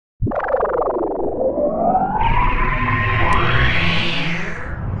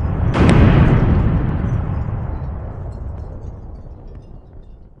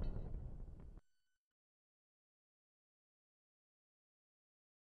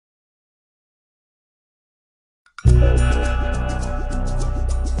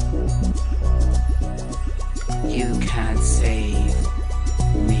You can't save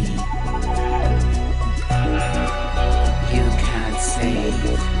me. You can't save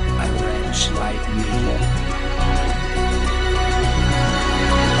a wretch like me.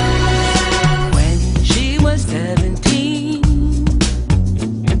 When she was 17,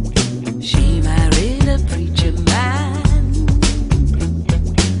 she married a preacher man,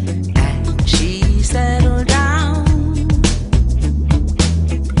 and she settled down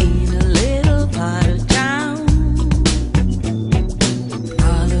in a little part of town.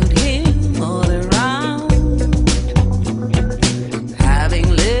 Followed him all around, having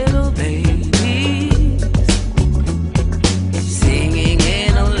little babies, singing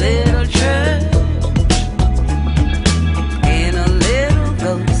in a little church, in a little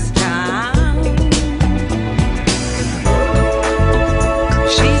ghost town.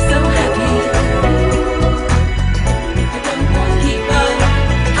 She's so happy, I don't want to keep her,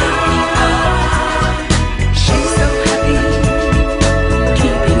 keep her. She's so happy,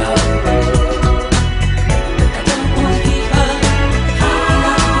 keeping her. I don't want to keep her,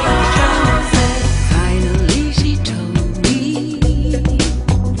 finally she told me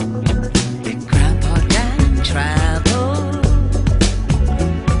that Grandpa can travel,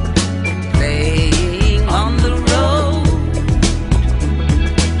 playing on the road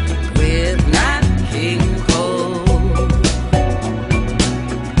with Nat King Cole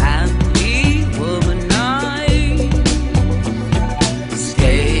and me womanize,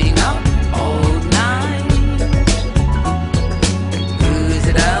 staying up all night,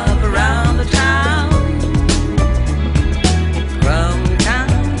 cruising up around the town, from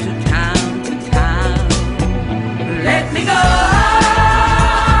town to town to town. Let me go,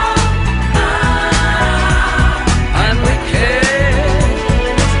 I'm wicked.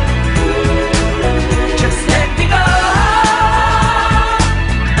 Just let me go,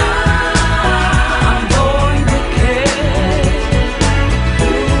 I'm going wicked.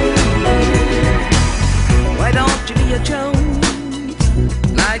 Why don't you be a Jones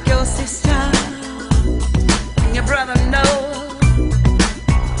like your sister and your brother Noah?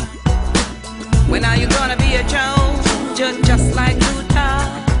 When are you gonna be a Jones? Just like Luther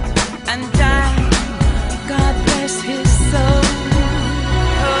and die. God bless his soul.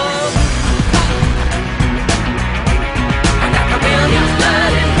 Oh, I got the Williams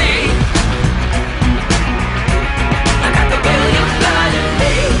blood in me. I got the Williams blood in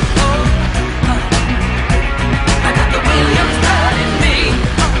me. Oh, I got the Williams blood in me.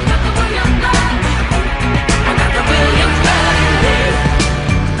 I got the Williams blood in me.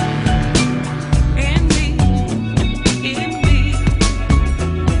 In me, in me,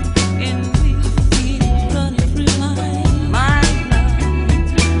 in me, running through my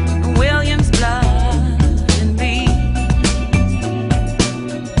blood, Williams blood in me.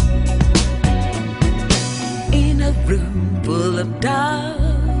 In a room full of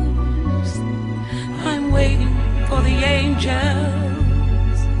doves, I'm waiting for the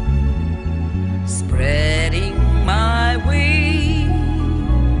angels, spreading my wings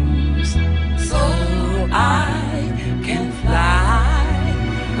so I can fly.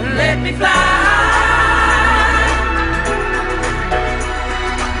 Let me fly.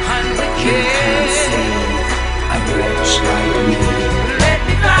 I'm wicked. You can't save a wretch like me. Let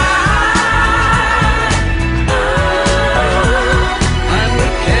me fly. I'm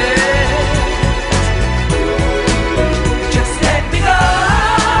wicked. Just let me go.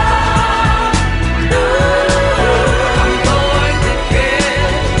 I'm going wicked.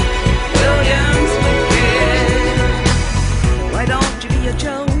 Williams wicked. Why don't you be a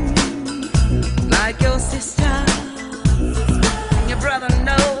Jones like your sister and your brother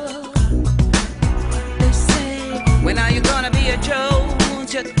Noah? They say, when are you gonna be a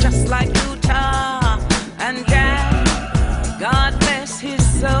Jones? You're just like Utah and Jack. God bless his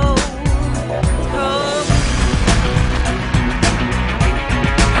soul. Oh,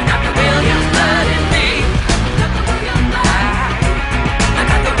 I got the Williams blood in me. I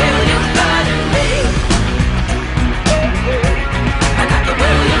got the Williams blood in me. I got the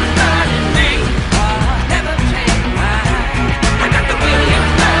Williams blood in me. Never change. I got the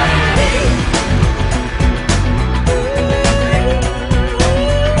Williams blood in me.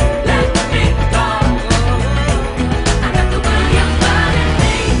 Let me go. I got the Williams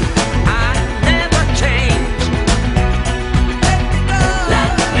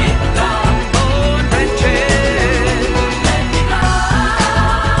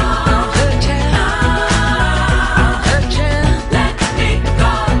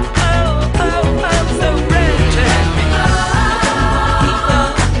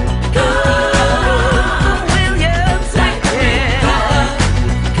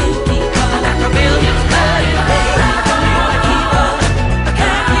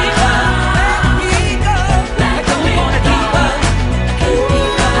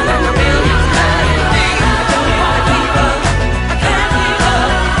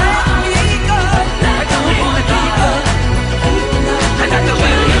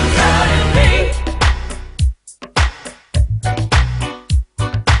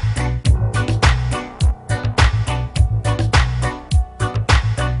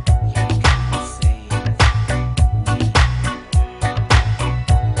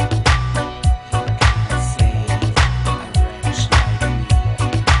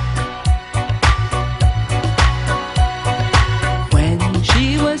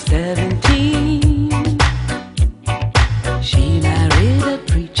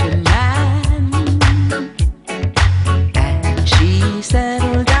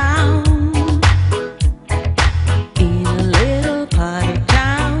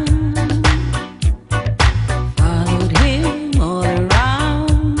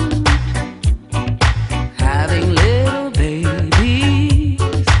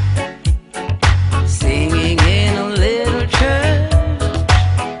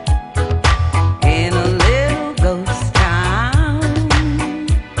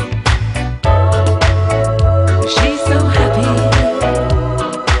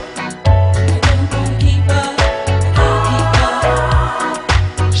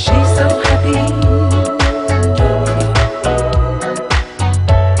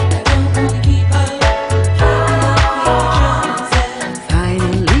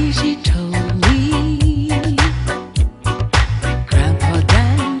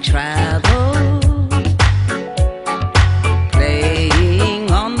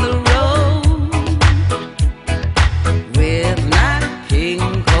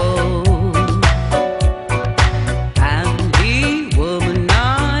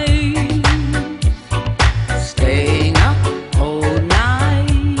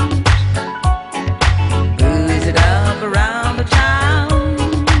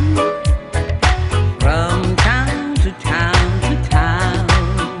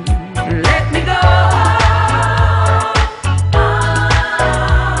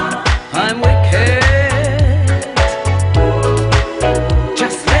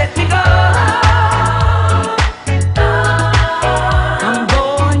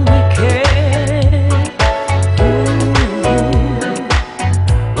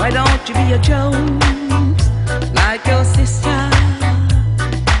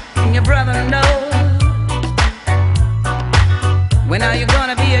your brother know? When are you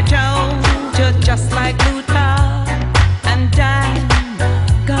gonna be a Joe? Just like Lou?